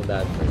probably feel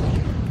bad for you.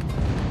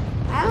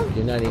 I don't. If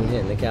you're not even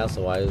hitting the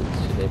castle, why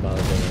should they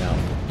bother bringing out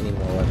any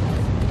more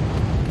weapons?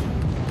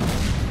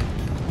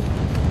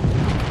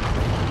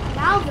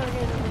 Now they're gonna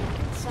make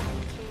a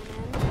second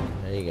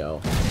cannon. There you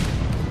go.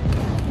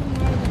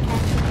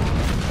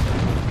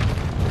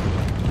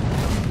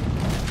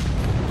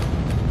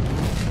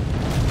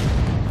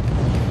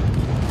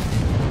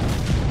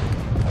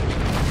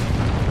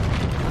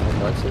 How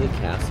much of the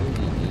castle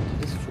do you need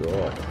to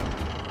destroy?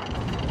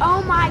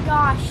 Oh my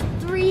gosh,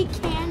 3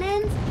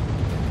 cannons?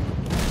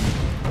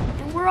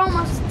 And we're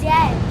almost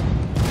dead.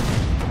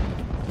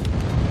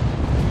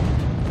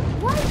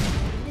 What?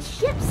 The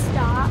ship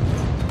stopped.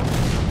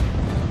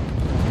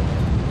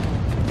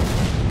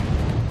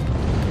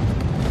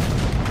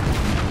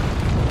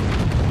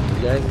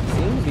 You guys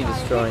seem to be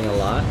destroying a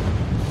lot.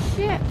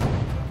 Ship.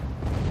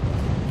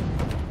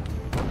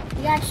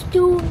 You got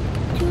two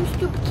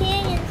stupid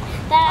canyons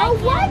that Oh,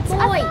 I what? can't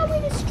I avoid. thought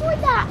we destroyed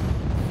that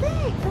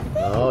thing. The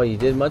thing. Oh, you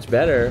did much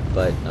better,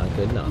 but not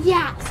good enough.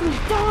 Yeah, so we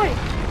died.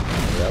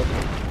 Yep.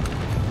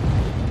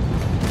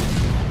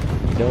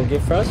 You don't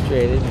get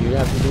frustrated. You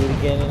have to do it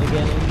again and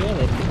again and again.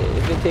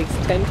 If it takes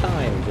 10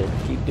 times, you'll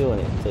keep doing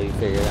it until you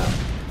figure it out.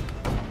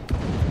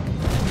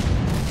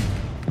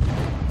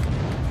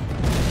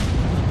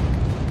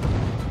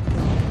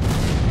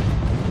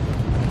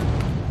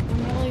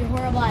 I'm really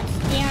horrible at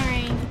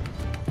steering.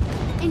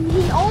 And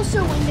he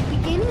also, in the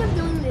beginning of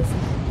doing this,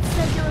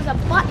 said there was a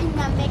button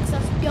that makes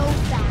us go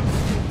faster.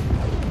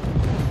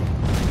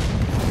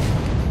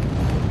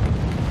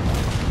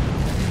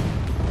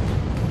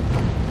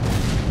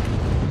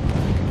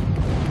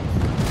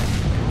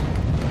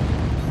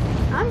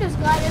 I'm just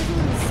glad this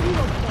isn't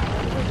single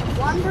player, because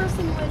one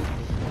person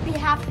would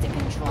have to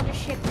control the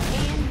ship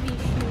and be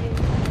shooting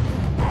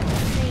at the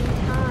same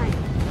time.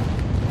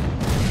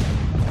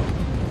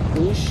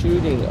 Who's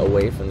shooting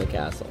away from the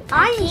castle?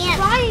 I'm can't.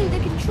 trying to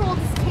control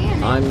this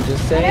cannon. I'm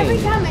just But every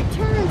saying. time it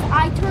turns,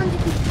 I turn to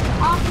the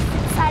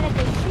opposite side of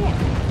the ship.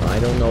 I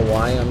don't know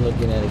why I'm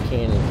looking at a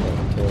cannon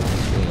pointing towards the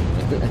screen.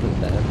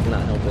 That's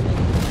not helping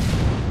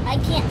anything. I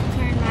can't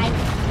turn right.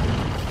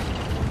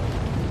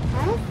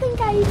 I don't think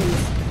I even...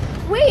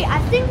 Wait, I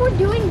think we're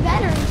doing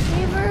better.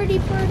 They've already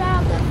put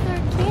out the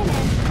 3rd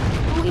cannon,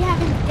 and we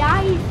haven't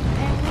died,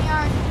 and we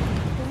aren't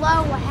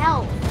low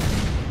health.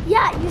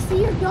 Yeah, you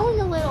see, you're going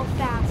a little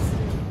faster.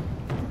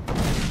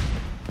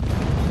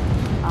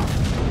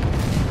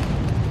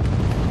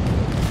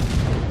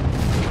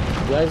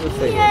 You guys will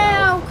figure it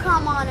out. Yeah,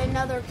 come on,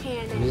 another You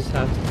cannon. just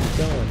have to keep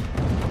going.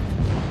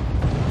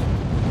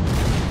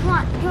 Come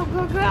on, go,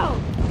 go, go.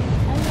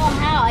 I don't know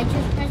how. I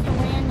just pressed a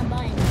random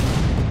button.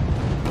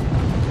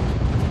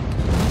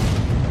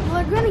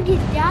 We're gonna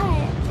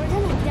die. We're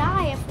gonna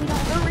die if we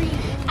don't hurry.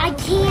 I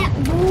can't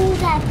move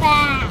that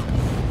fast.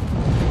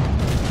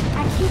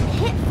 I can't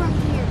hit from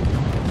here.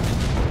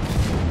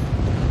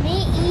 Me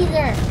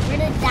either. We're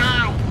gonna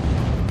die.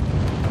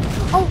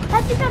 Oh,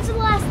 I think that's the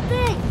last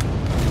thing.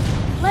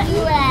 Let me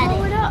You at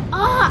blow it. it up.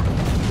 Ah,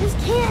 this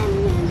cannon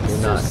is You're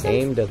so not sensitive.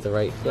 aimed at the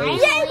right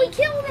place. Yay, we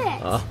killed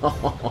it.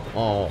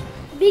 Oh,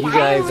 Big you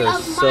guys irony are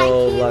of so my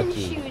cannon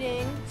lucky.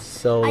 Shooting.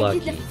 So I lucky.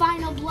 did the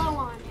final blow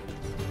on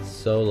it.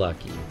 So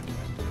lucky.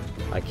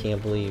 I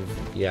can't believe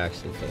you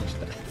actually finished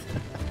that.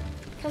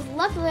 Because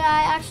luckily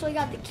I actually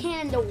got the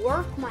cannon to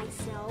work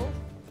myself.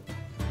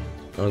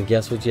 Oh, and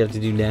guess what you have to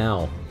do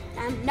now?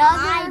 Another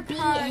I beat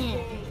card him.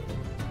 game.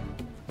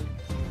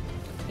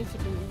 It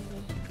should be easy.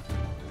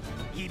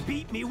 Ye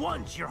beat me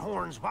once, your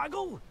horns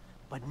waggle.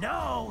 But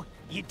now,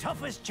 ye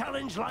toughest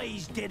challenge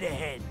lies dead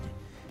ahead.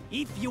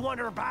 If you want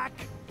her back,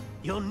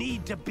 you'll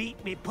need to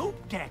beat me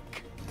poop deck.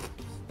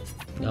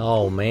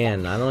 Oh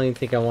man, I don't even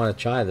think I want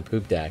to try the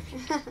poop deck.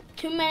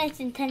 2 minutes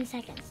and 10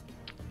 seconds.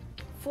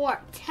 For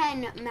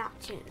 10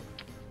 matches.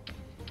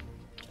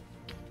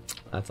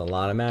 That's a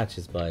lot of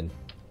matches, bud.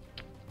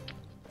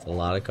 It's a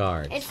lot of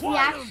cards. It's the Wild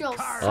actual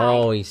card. site.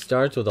 Oh, he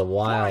starts with a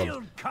wild.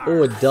 Wild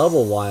Oh, a card.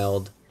 double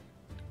wild.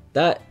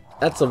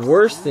 That's the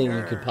worst thing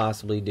you could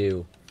possibly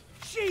do.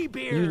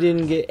 She-beard. You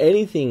didn't get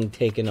anything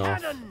taken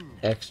off Cannon.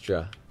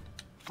 extra.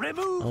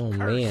 Remove Oh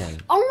curse. man.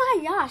 Oh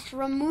my gosh,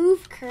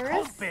 remove curse.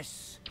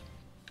 Compass.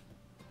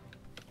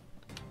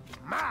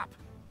 Map.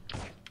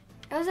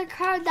 There was a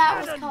card that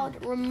was Cannon.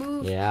 called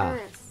remove Yeah.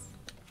 curse.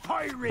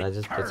 Pirate That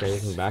just puts curse.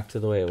 everything back to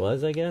the way it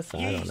was, I guess. I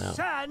Ye don't know.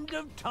 sand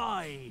of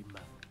time.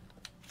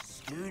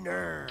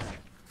 Schooner.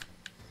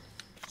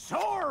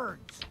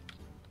 Swords.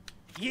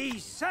 Ye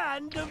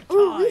sand of time.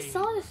 Ooh, we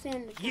saw this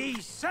in the Ye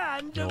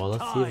sand Yeah, of well,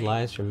 let's time. see if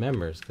Lias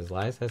remembers, because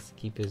Lias has to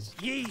keep his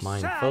Ye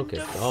mind sand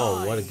focused. of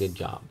Oh, what a time. good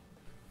job.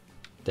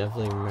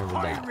 Definitely remembered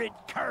that. Pirate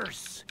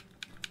curse.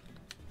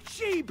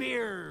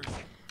 She-beard.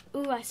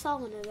 Ooh, I saw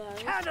one of those.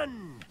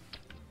 Cannon.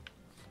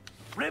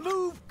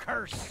 Remove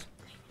curse.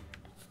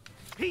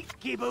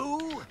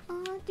 Peekaboo.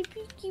 The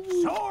peeky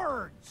wee.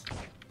 Swords.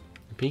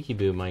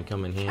 Peekaboo might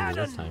come in handy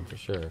this Cannon. time for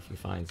sure if he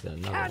finds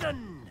another one.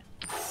 Cannon.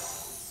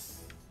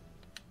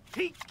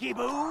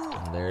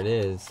 Peekaboo. And there it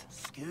is.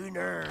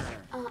 Schooner.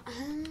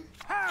 Uh-huh.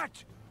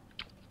 Hat.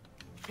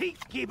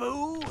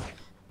 Peekaboo.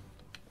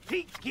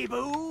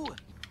 Peekaboo.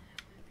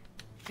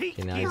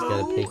 Okay, now he's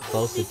got to pay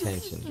close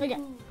attention. Okay.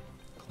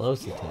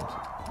 Close attention.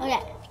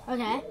 Okay.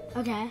 Okay.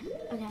 Okay.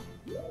 Okay.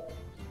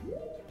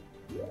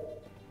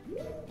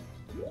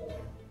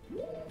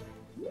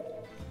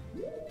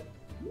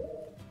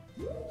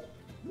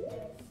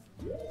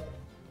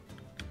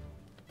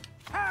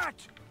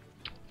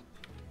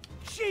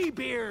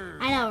 She-beard!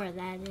 I know where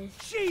that is.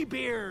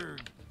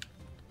 She-beard!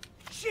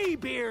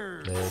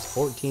 She-beard! There's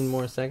 14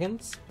 more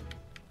seconds.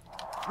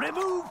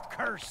 Remove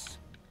curse!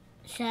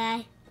 Should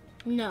I?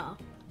 No.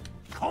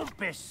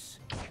 Compass!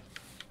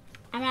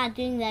 I'm not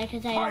doing that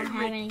because I don't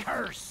have any. Pirate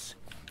curse!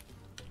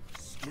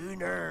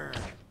 Schooner!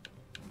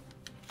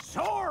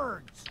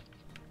 Swords!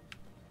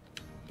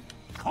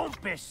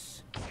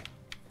 Compass!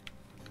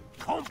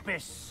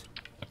 Compass!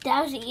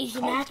 That was an easy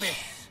match.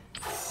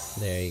 Compass!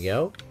 There you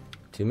go.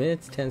 2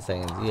 minutes, 10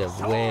 seconds. You have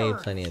way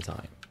Swords. plenty of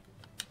time.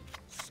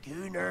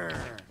 Schooner!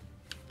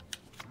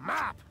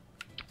 Map!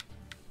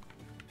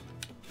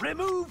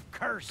 Remove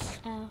curse!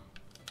 Oh,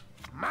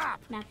 Map!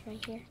 map's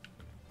right here.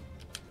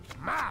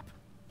 Map!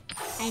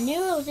 I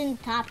knew it was in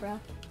the top row.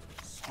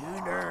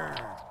 Schooner!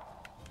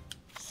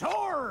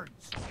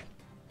 Swords!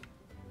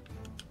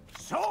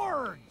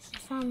 Swords!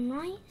 If I'm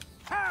right,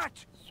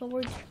 Hat!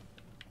 swords.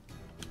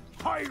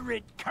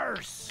 Pirate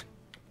curse!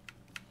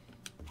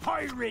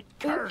 Pirate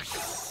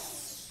curse!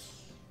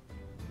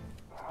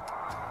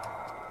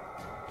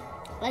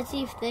 Let's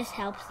see if this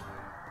helps.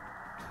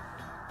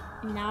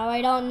 Now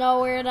I don't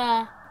know where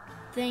the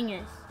thing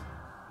is.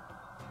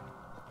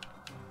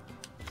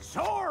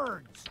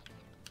 Swords!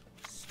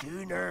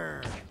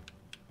 Schooner!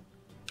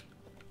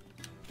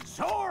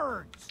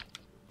 Swords!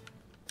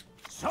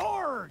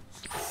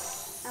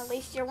 Swords! At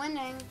least you're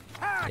winning.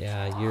 Hat!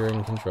 Yeah, you're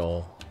in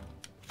control.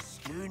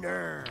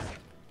 Schooner!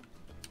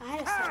 I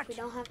just hope we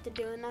don't have to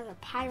do another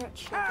pirate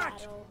ship Hat.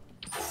 battle.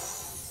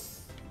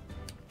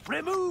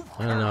 Remove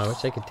I don't know. I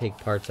wish I could take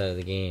parts out of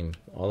the game.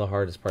 All the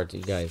hardest parts that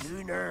you guys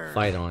Schooner!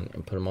 fight on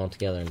and put them all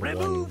together into one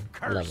Remove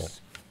curse! level.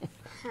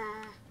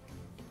 Huh.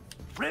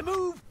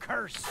 Remove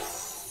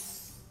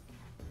curse!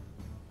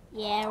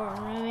 Yeah,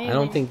 we're removing. I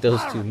don't think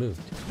those two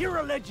moved. You're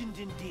a legend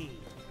indeed.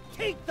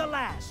 Take the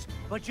last,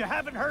 but you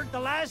haven't heard the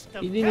last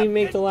of You didn't even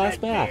make the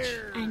last Captain match.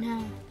 Redbeard. I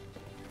know.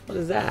 What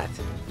is that?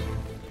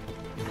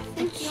 I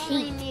think you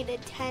only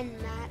needed 10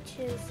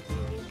 matches and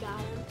you got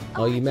them.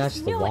 Oh, you I matched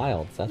just the knew it.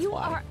 wilds. That's You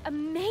why. are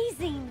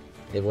amazing.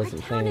 It Our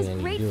wasn't town planning is on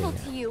you grateful doing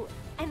to that. you,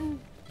 and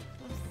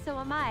so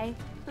am I.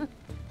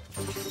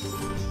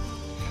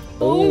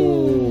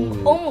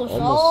 Oh, Almost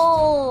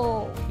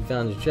all. You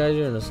found your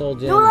treasure and a soul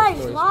gem. No and a lives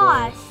story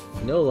lost.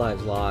 scroll. No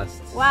lives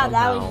lost. Wow,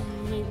 that somehow.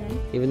 was easy then.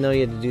 Even though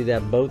you had to do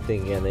that boat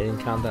thing again, they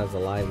didn't count that as a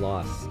live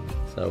loss.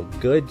 So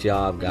good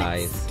job,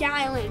 guys.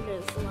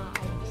 Skylanders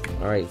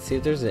live. All right, see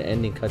if there's an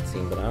ending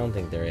cutscene, but I don't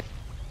think there is.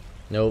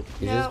 Nope,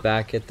 you're just Nope.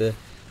 back at the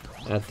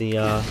This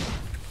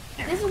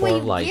is Or what you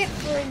life. get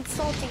for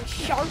insulting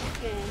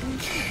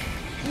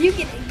Sharkfin. You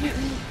get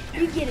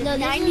a No, this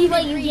 90 is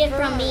what you degree get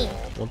from burn. me.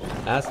 well,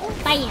 ask,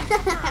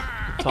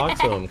 Bam. talk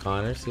to him,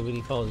 Connor. See what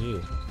he calls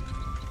you.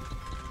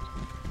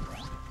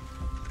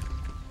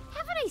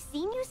 Haven't I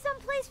seen you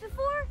someplace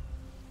before?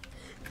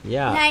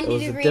 Yeah, it 90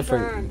 was a degree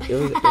different. burn. It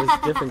was a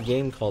different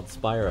game called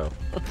Spyro.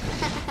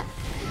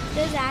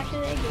 There's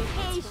actually a game.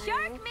 Hey, called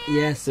Shark Spyro. Man!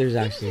 Yes, there's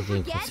Didn't actually you a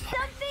game forget called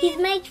Spyro. something? He's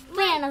making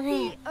fun of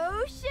him. The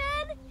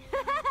ocean?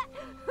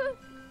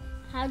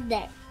 How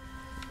dare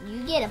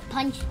you get a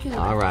punch to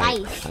All the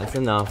right, face. that's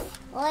enough.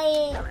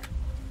 Wait.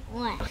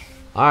 What?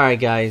 All right,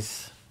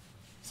 guys.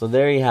 So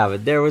there you have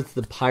it. There was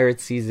the Pirate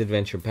Seas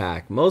Adventure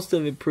Pack. Most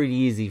of it pretty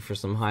easy for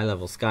some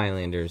high-level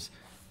Skylanders.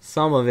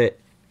 Some of it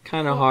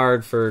kind of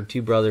hard for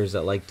two brothers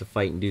that like to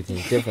fight and do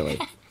things differently.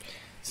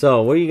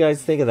 So, what do you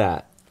guys think of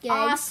that? Good.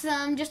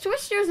 Awesome. Just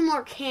wish there was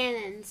more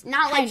cannons.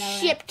 Not like know it.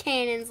 ship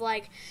cannons,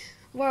 like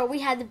where we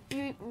had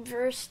to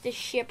burst the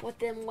ship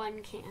within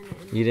one cannon.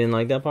 You didn't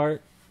like that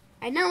part?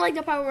 I don't like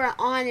the part where we're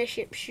on the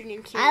ship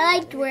shooting cannons. I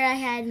liked where I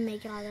had to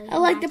make all those. I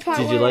like the part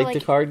Did where you like the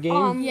card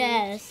game?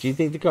 Yes. Do you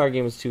think the card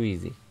game was too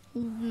easy?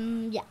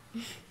 Yeah.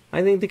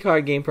 I think the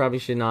card game probably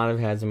should not have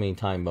had so many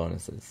time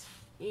bonuses.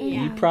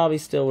 Yeah. You probably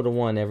still would have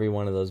won every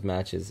one of those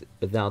matches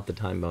without the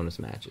time bonus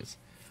matches.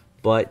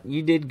 But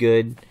you did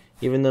good,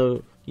 even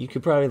though you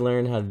could probably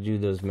learn how to do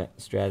those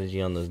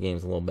strategy on those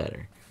games a little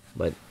better.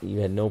 But you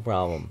had no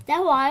problem.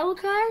 That wild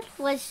card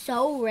was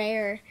so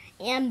rare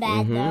and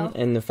bad though.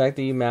 And the fact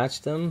that you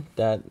matched them,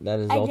 that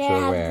is I ultra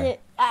didn't have rare.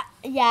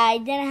 to. Yeah, I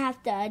didn't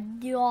have to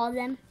do all of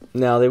them.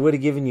 Now, they would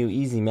have given you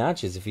easy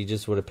matches if you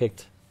just would have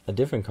picked a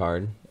different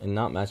card and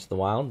not matched the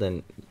wild,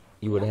 then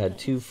you would have had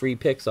 2 free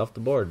picks off the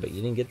board, but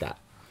you didn't get that.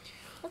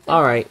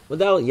 All right.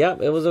 Well,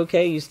 yep, it was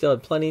okay. You still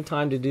had plenty of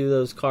time to do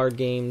those card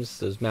games,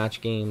 those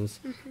match games.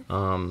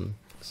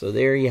 So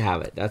there you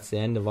have it. That's the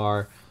end of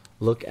our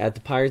look at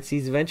the Pirate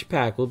Seas Adventure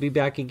Pack. We'll be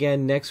back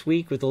again next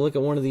week with a look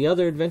at one of the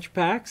other adventure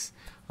packs.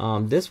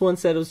 This one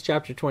said it was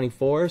Chapter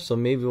 24, so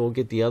maybe we'll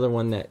get the other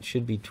one that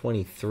should be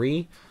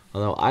 23.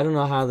 Although I don't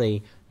know how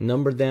they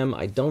numbered them.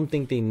 I don't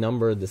think they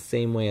numbered the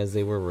same way as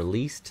they were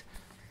released.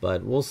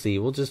 But we'll see.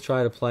 We'll just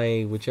try to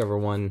play whichever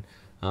one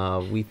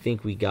we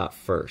think we got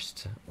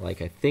first.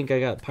 Like, I think I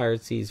got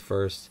Pirate Seas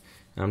first,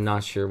 and I'm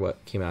not sure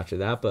what came after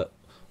that, but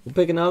we'll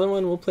pick another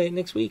one. We'll play it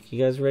next week.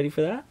 You guys ready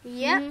for that?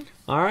 Yep.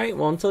 All right.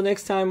 Well, until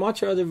next time,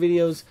 watch our other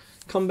videos.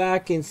 Come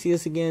back and see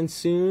us again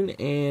soon,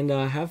 and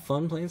have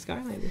fun playing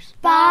Skylanders.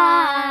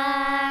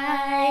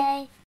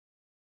 Bye.